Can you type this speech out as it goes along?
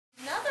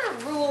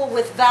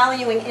with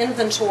valuing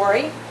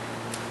inventory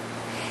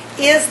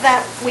is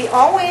that we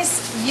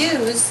always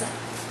use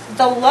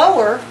the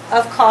lower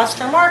of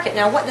cost or market.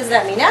 Now, what does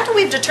that mean? After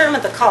we've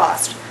determined the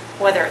cost,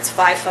 whether it's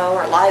FIFO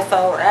or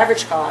LIFO or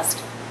average cost,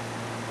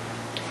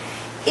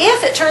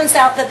 if it turns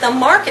out that the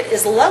market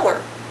is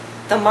lower,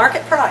 the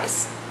market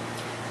price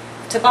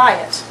to buy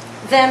it,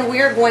 then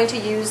we're going to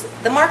use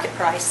the market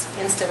price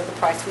instead of the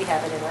price we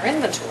have it in our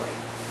inventory.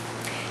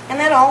 And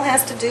that all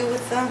has to do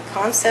with the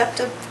concept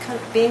of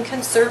being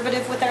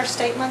conservative with our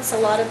statements. A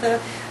lot of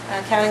the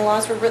accounting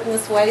laws were written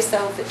this way,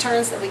 so if it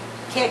turns that we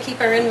can't keep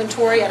our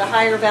inventory at a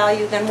higher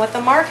value than what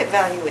the market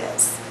value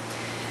is.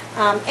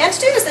 And to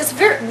do this, it's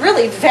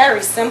really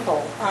very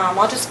simple.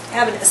 I'll just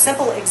have a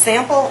simple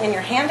example in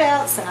your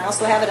handouts, and I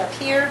also have it up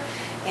here.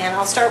 And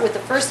I'll start with the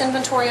first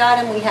inventory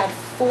item. We had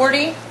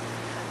 40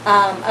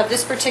 of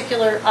this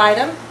particular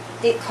item.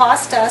 It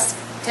cost us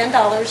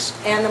 $10,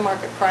 and the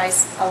market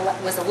price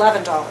was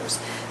 $11.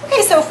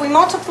 Okay, so if we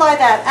multiply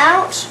that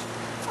out,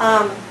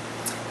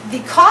 the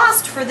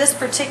cost for this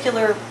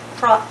particular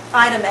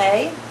item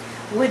A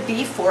would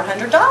be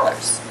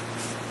 $400.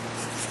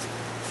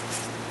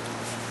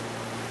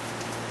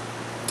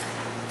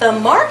 The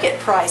market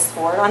price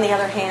for it, on the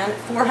other hand,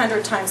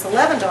 400 times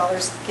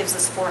 $11 gives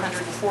us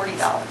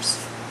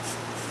 $440.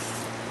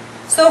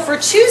 So if we're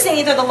choosing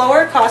either the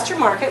lower cost or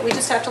market, we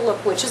just have to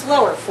look which is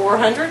lower,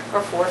 400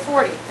 or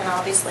 440, and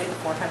obviously the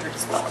 400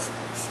 is lower.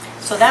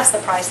 So that's the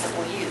price that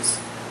we'll use.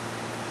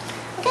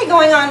 Okay,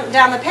 going on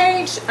down the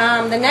page,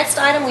 the next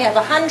item we have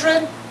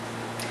 100,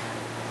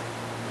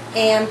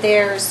 and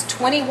there's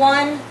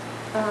 21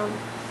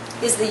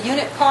 is the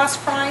unit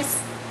cost price,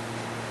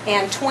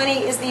 and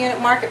 20 is the unit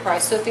market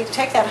price. So if you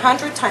take that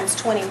 100 times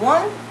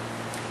 21, you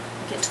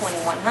get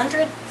 2,100,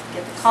 you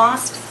get the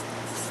cost.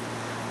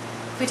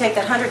 If we take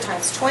that 100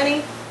 times 20,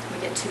 we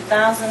get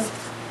 2,000.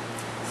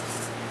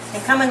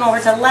 And coming over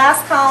to the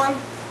last column,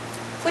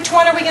 which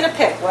one are we going to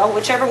pick? Well,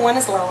 whichever one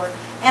is lower,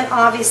 and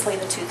obviously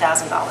the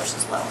 $2,000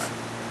 is lower.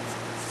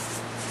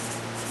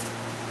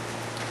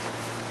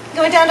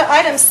 Going down to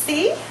item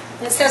C,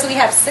 it says we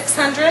have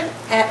 600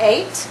 at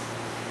 8.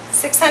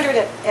 600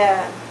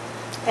 at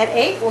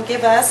 8 will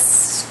give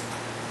us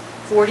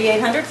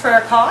 4,800 for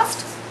our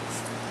cost.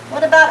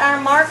 What about our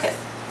market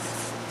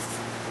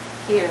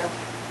here?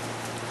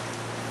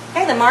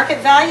 Okay, the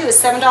market value is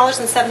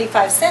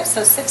 $7.75,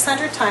 so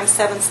 600 times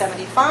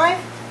 775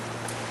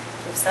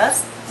 gives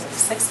us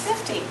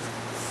 650.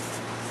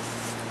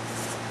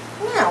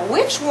 Now,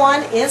 which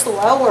one is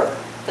lower,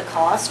 the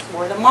cost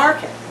or the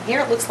market? And here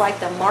it looks like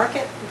the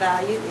market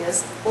value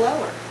is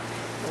lower.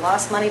 We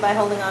lost money by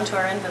holding on to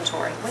our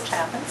inventory, which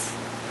happens,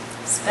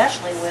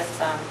 especially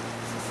with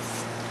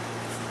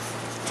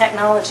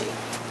technology.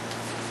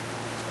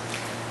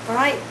 All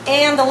right,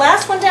 and the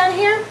last one down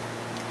here,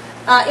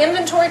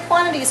 inventory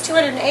quantity is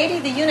 280.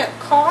 The unit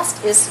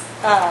cost is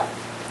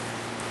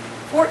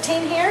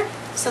 14 here,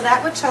 so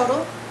that would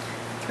total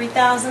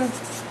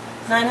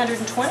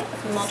 3,920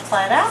 if we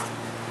multiply it out.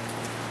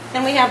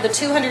 Then we have the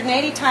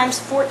 280 times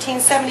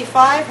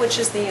 1475, which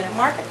is the unit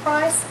market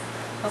price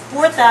of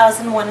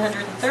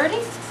 4,130.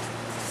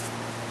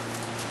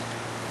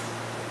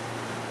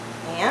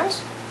 And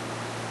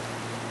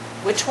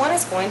which one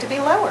is going to be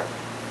lower?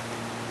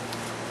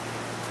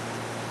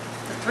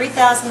 The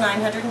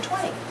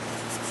 3,920.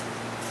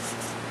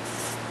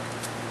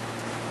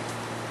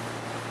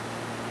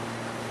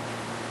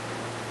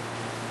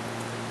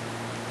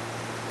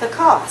 The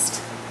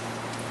cost.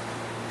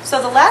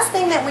 So the last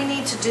thing that we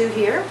need to do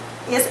here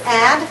is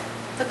add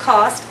the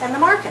cost and the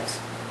market.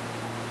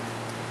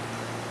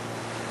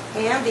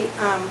 And the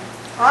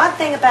odd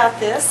thing about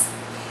this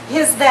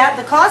is that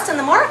the cost and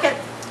the market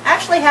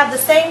actually have the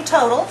same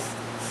total,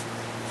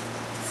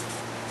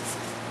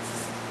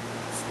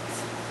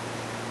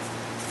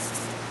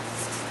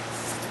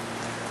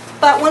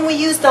 but when we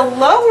use the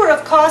lower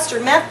of cost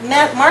or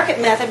market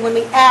method, when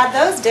we add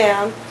those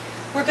down,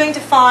 we're going to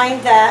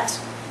find that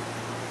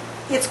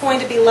it's going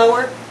to be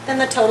lower than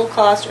the total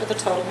cost or the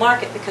total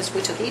market, because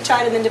we took each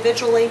item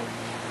individually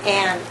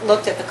and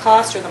looked at the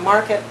cost or the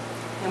market,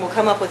 and we'll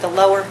come up with a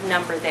lower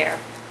number there.